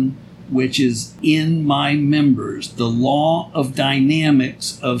sin which is in my members. The law of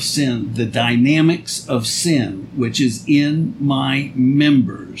dynamics of sin, the dynamics of sin which is in my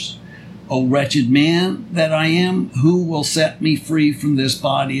members. O wretched man that I am, who will set me free from this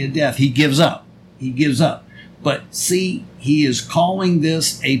body of death? He gives up. He gives up. But see, he is calling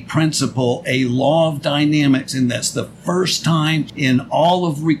this a principle, a law of dynamics, and that's the first time in all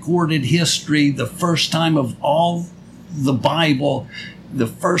of recorded history, the first time of all the Bible, the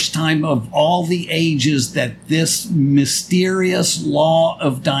first time of all the ages that this mysterious law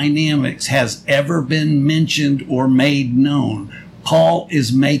of dynamics has ever been mentioned or made known. Paul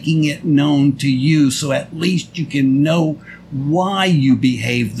is making it known to you so at least you can know why you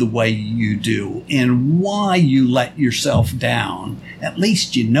behave the way you do and why you let yourself down. At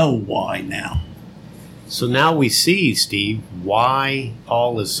least you know why now. So now we see, Steve, why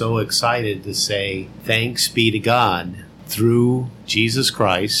Paul is so excited to say, thanks be to God through Jesus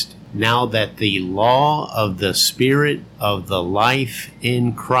Christ, now that the law of the Spirit of the life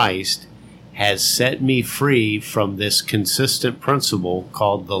in Christ has set me free from this consistent principle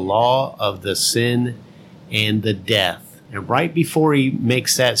called the law of the sin and the death. And right before he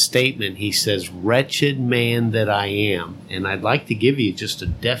makes that statement, he says, wretched man that I am. And I'd like to give you just a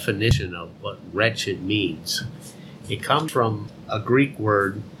definition of what wretched means. It comes from a Greek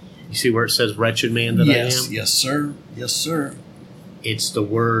word. You see where it says wretched man that I am? Yes, sir. Yes, sir. It's the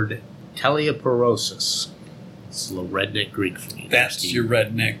word teleoporosis. It's a little redneck Greek for me. That's your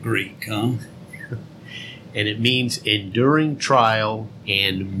redneck Greek, huh? And it means enduring trial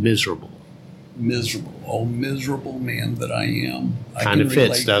and miserable. Miserable. Oh, miserable man that I am. Kind of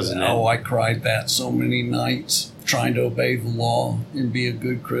fits, doesn't it? Oh, I cried that so many nights trying to obey the law and be a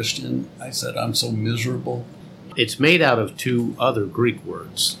good Christian. I said, I'm so miserable. It's made out of two other Greek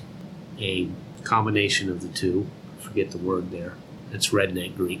words, a combination of the two. Forget the word there. It's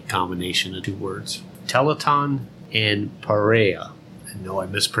redneck Greek combination of two words. Teleton and pareia. I know I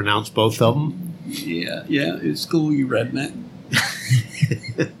mispronounced both of them. Yeah, it's cool, you redneck.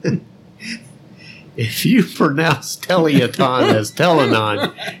 If you pronounce teleton as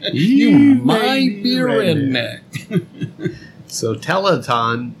telenon, you might be a redneck. So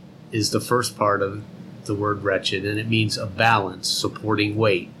teleton is the first part of the word wretched, and it means a balance, supporting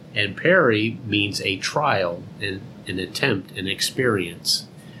weight. And peri means a trial, an attempt, an experience.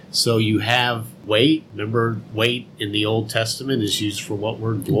 So you have weight. Remember, weight in the Old Testament is used for what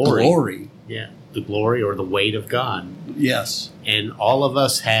word? Glory. Glory. Yeah, the glory or the weight of God. Yes. And all of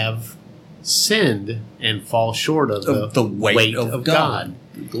us have sinned and fall short of the weight of God.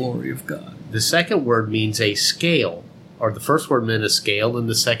 The glory of God. The second word means a scale, or the first word meant a scale, and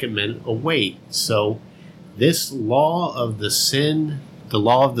the second meant a weight. So this law of the sin, the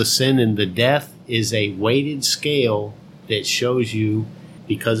law of the sin and the death, is a weighted scale that shows you,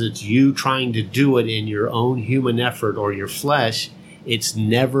 because it's you trying to do it in your own human effort or your flesh, it's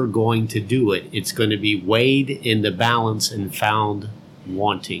never going to do it. It's going to be weighed in the balance and found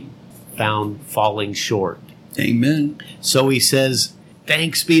wanting, found falling short. Amen. So he says,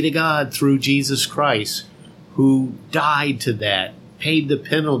 thanks be to God through Jesus Christ, who died to that, paid the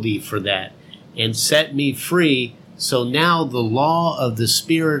penalty for that, and set me free. So now the law of the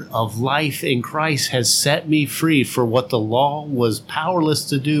Spirit of life in Christ has set me free for what the law was powerless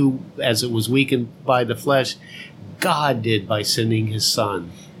to do as it was weakened by the flesh. God did by sending his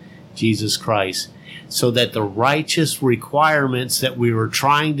Son, Jesus Christ, so that the righteous requirements that we were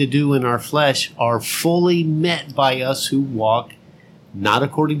trying to do in our flesh are fully met by us who walk not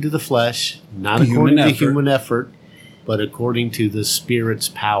according to the flesh, not according to human effort, but according to the Spirit's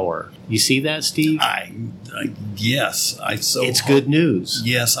power. You see that, Steve? Yes. It's good news.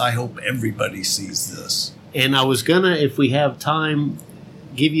 Yes, I hope everybody sees this. And I was going to, if we have time,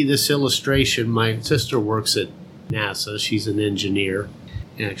 give you this illustration. My sister works at NASA. She's an engineer,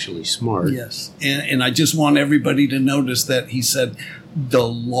 actually smart. Yes. And I just want everybody to notice that he said the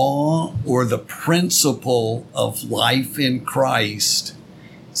law or the principle of life in Christ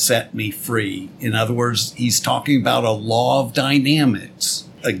set me free. In other words, he's talking about a law of dynamics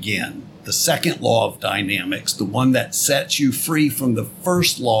again. The second law of dynamics, the one that sets you free from the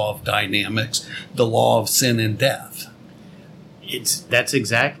first law of dynamics, the law of sin and death. That's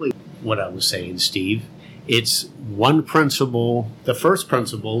exactly what I was saying, Steve. It's one principle. The first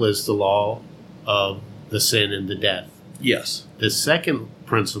principle is the law of the sin and the death. Yes. The second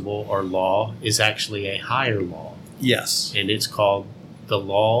principle or law is actually a higher law. Yes. And it's called the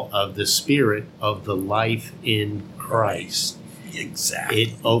law of the Spirit of the life in Christ. Exactly.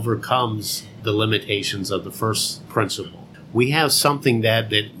 It overcomes the limitations of the first principle. We have something that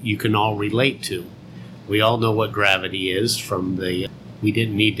you can all relate to. We all know what gravity is from we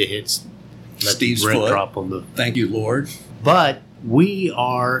didn't need to let Steve's Brent foot. drop on the... Thank you, Lord. But we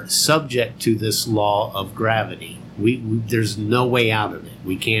are subject to this law of gravity. There's no way out of it.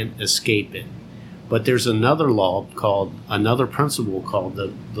 We can't escape it. But there's another principle called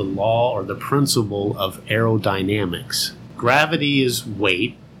the law or the principle of aerodynamics. Gravity is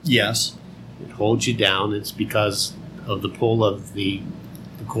weight. Yes. It holds you down. It's because of the pull of the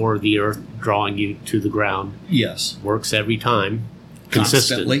core of the earth drawing you to the ground. Yes. Works every time.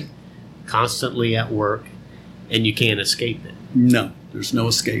 Constantly at work, and you can't escape it. No, there's no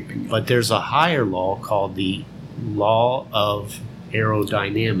escaping it. But there's a higher law called the law of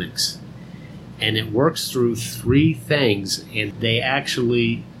aerodynamics, and it works through three things, and they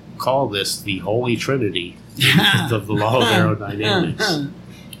actually call this the Holy Trinity of the law of aerodynamics.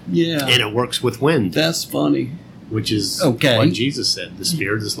 Yeah. And it works with wind. That's funny. Which is okay. What Jesus said. The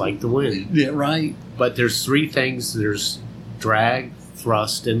Spirit is like the wind. Yeah, right. But there's three things. There's drag,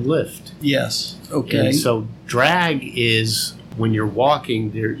 thrust, and lift. Yes. Okay. And so drag is when you're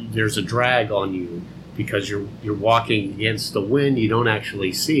walking, there's a drag on you because you're walking against the wind. You don't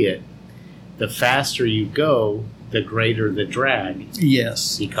actually see it. The faster you go, the greater the drag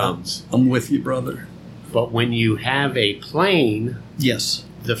becomes. I'm with you, brother. But when you have a plane, yes,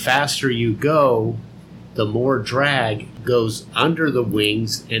 the faster you go, the more drag goes under the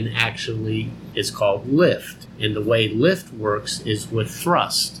wings and actually is called lift. And the way lift works is with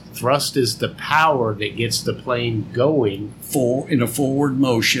thrust. Thrust is the power that gets the plane going in a forward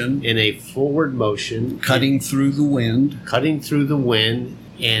motion. Cutting through the wind.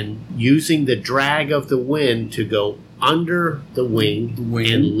 And using the drag of the wind to go under the wing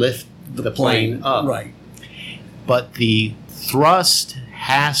and lift the plane up. Right. But the thrust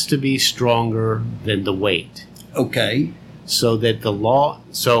has to be stronger than the weight. Okay. So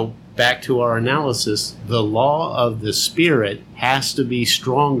back to our analysis, the law of the Spirit has to be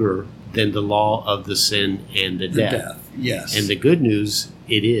stronger than the law of the sin and the death. Yes. And the good news,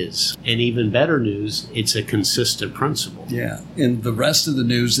 it is. And even better news, it's a consistent principle. Yeah. And the rest of the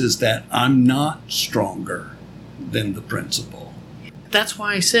news is that I'm not stronger than the principle. That's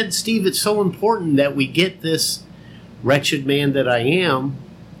why I said, Steve, it's so important that we get this wretched man that I am,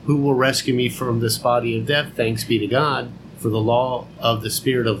 who will rescue me from this body of death, thanks be to God. For the law of the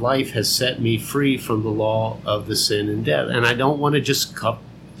Spirit of life has set me free from the law of the sin and death. And I don't want to just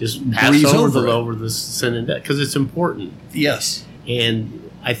pass over the sin and death, because it's important. Yes.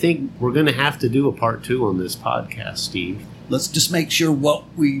 And I think we're going to have to do a part 2 on this podcast, Steve. Let's just make sure what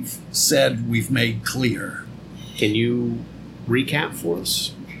we've said we've made clear. Can you recap for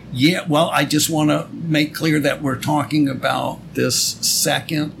us? Yeah, well, I just want to make clear that we're talking about this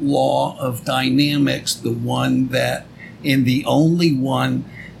second law of dynamics, the one that, and the only one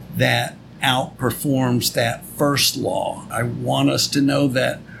that outperforms that first law. I want us to know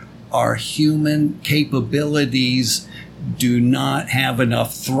that our human capabilities do not have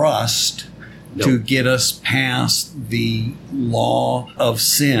enough thrust to get us past the law of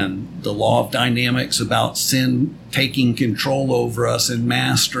sin, the law of dynamics about sin taking control over us and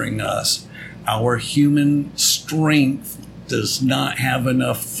mastering us. Our human strength does not have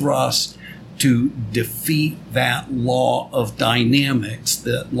enough thrust to defeat that law of dynamics.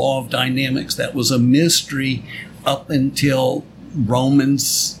 That law of dynamics that was a mystery up until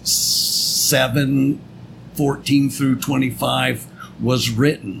Romans 7:14 through 25 was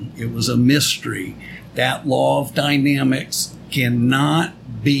written. It was a mystery. That law of dynamics cannot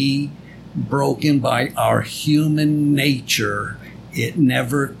be broken by our human nature. It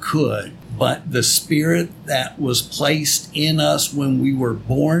never could. But the Spirit that was placed in us when we were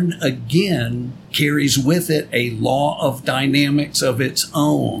born again carries with it a law of dynamics of its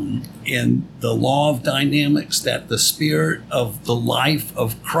own. And the law of dynamics that the Spirit of the life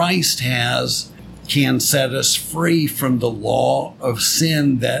of Christ has can set us free from the law of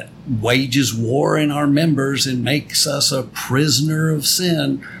sin that wages war in our members and makes us a prisoner of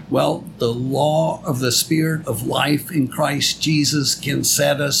sin. Well, the law of the Spirit of life in Christ Jesus can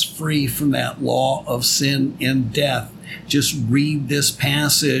set us free from that law of sin and death. Just read this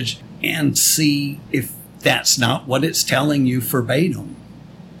passage and see if that's not what it's telling you verbatim.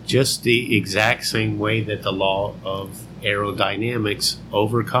 Just the exact same way that the law of aerodynamics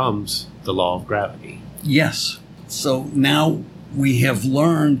overcomes the law of gravity. Yes. So now we have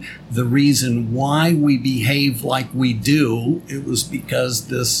learned the reason why we behave like we do. It was because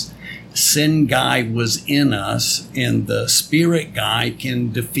this sin guy was in us, and the spirit guy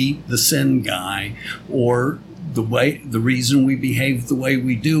can defeat the sin guy. Or the reason we behave the way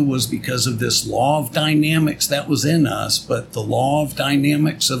we do was because of this law of dynamics that was in us. But the law of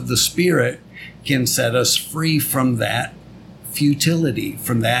dynamics of the Spirit can set us free from that futility,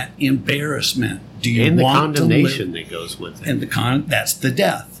 from that embarrassment. Do you and the want condemnation to live, that goes with it. and that's the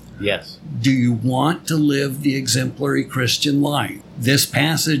death. Yes. Do you want to live the exemplary Christian life? This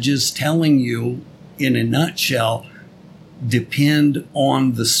passage is telling you, in a nutshell, depend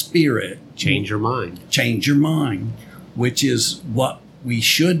on the Spirit. Change your mind. Change your mind, which is what we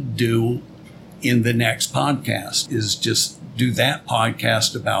should do in the next podcast, is just do that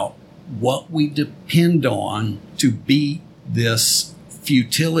podcast about what we depend on to beat this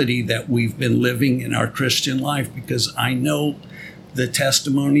futility that we've been living in our Christian life. Because I know the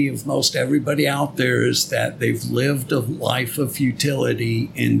testimony of most everybody out there is that they've lived a life of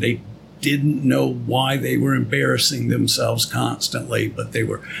futility and they didn't know why they were embarrassing themselves constantly, but they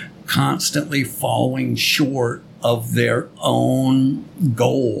were constantly falling short of their own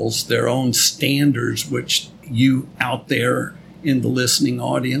goals, their own standards, which you out there in the listening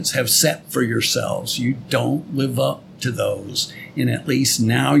audience have set for yourselves. You don't live up to those. And at least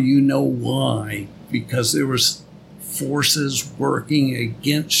now you know why, because there was forces working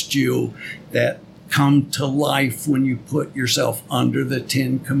against you that come to life when you put yourself under the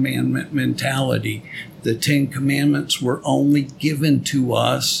 10 Commandment mentality. The 10 Commandments were only given to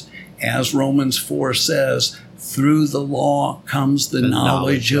us, as Romans 4 says, through the law comes the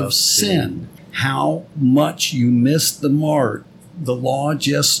knowledge of sin. How much you missed the mark. The law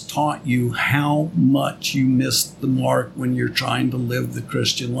just taught you how much you missed the mark when you're trying to live the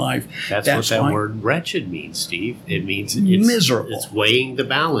Christian life. That's what that word wretched means, Steve. It means it's miserable. It's weighing the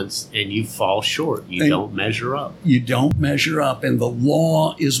balance, and you fall short. You don't measure up. You don't measure up, and the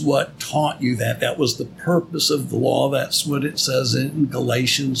law is what taught you that. That was the purpose of the law. That's what it says in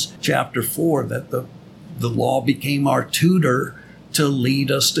Galatians chapter 4, that the law became our tutor to lead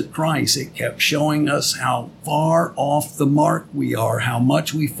us to Christ. It kept showing us how far off the mark we are, how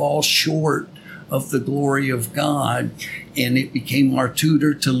much we fall short of the glory of God. And it became our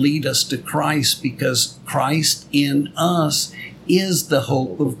tutor to lead us to Christ, because Christ in us is the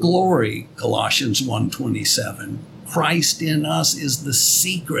hope of glory, Colossians 1:27. Christ in us is the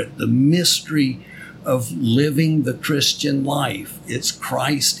secret, the mystery of living the Christian life. It's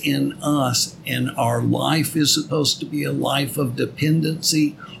Christ in us, and our life is supposed to be a life of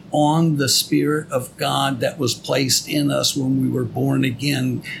dependency on the Spirit of God that was placed in us when we were born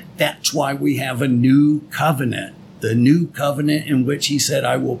again. That's why we have a new covenant, the new covenant in which He said,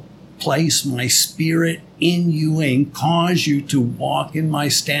 I will place my Spirit in you and cause you to walk in my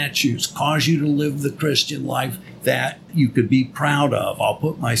statutes, cause you to live the Christian life that you could be proud of. I'll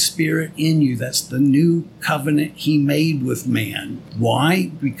put my Spirit in you. That's the new covenant He made with man.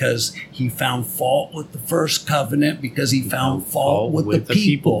 Why? Because He found fault with the first covenant, because He found fault with the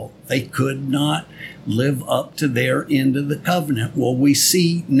people. They could not live up to their end of the covenant. Well, we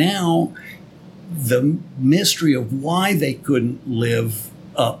see now the mystery of why they couldn't live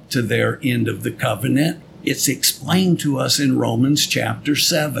up to their end of the covenant. It's explained to us in Romans chapter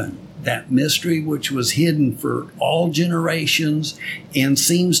 7. That mystery which was hidden for all generations and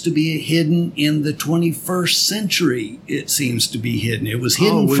seems to be hidden in the 21st century. It seems to be hidden. It was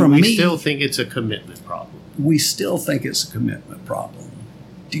hidden from me. We still think it's a commitment problem. We still think it's a commitment problem.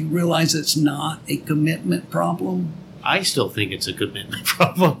 Do you realize it's not a commitment problem? I still think it's a commitment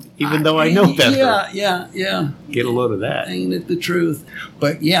problem, even though I know better. Yeah. Get a load of that. Ain't it the truth?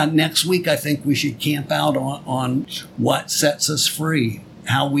 But yeah, next week I think we should camp out on what sets us free,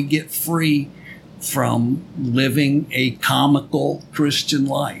 how we get free from living a comical Christian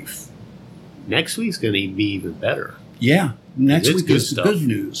life. Next week's going to be even better. Yeah, next It's week good is the stuff. good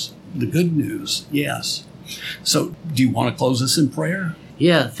news. the good news. Yes. So do you want to close us in prayer?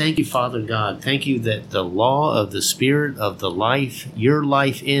 Yeah, thank you, Father God. Thank you that the law of the Spirit of the life, your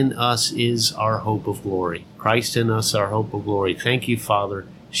life in us is our hope of glory. Christ in us, our hope of glory. Thank you, Father.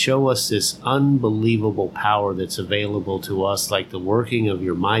 Show us this unbelievable power that's available to us, like the working of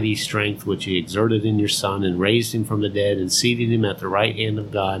your mighty strength, which you exerted in your Son and raised him from the dead and seated him at the right hand of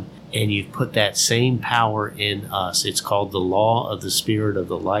God. And you've put that same power in us. It's called the law of the Spirit of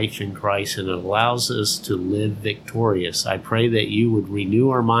the life in Christ, and it allows us to live victorious. I pray that you would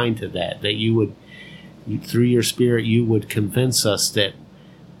renew our mind to that you would, through your Spirit, you would convince us that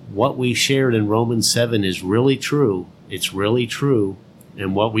what we shared in Romans 7 is really true. It's really true.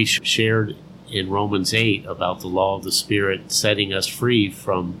 And what we shared in Romans 8 about the law of the Spirit setting us free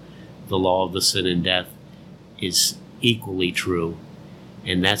from the law of the sin and death is equally true.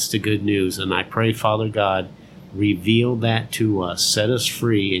 And that's the good news. And I pray, Father God, reveal that to us. Set us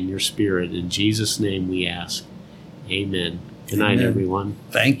free in your Spirit. In Jesus' name we ask. Amen. Good night, everyone.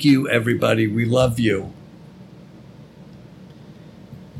 Thank you, everybody. We love you.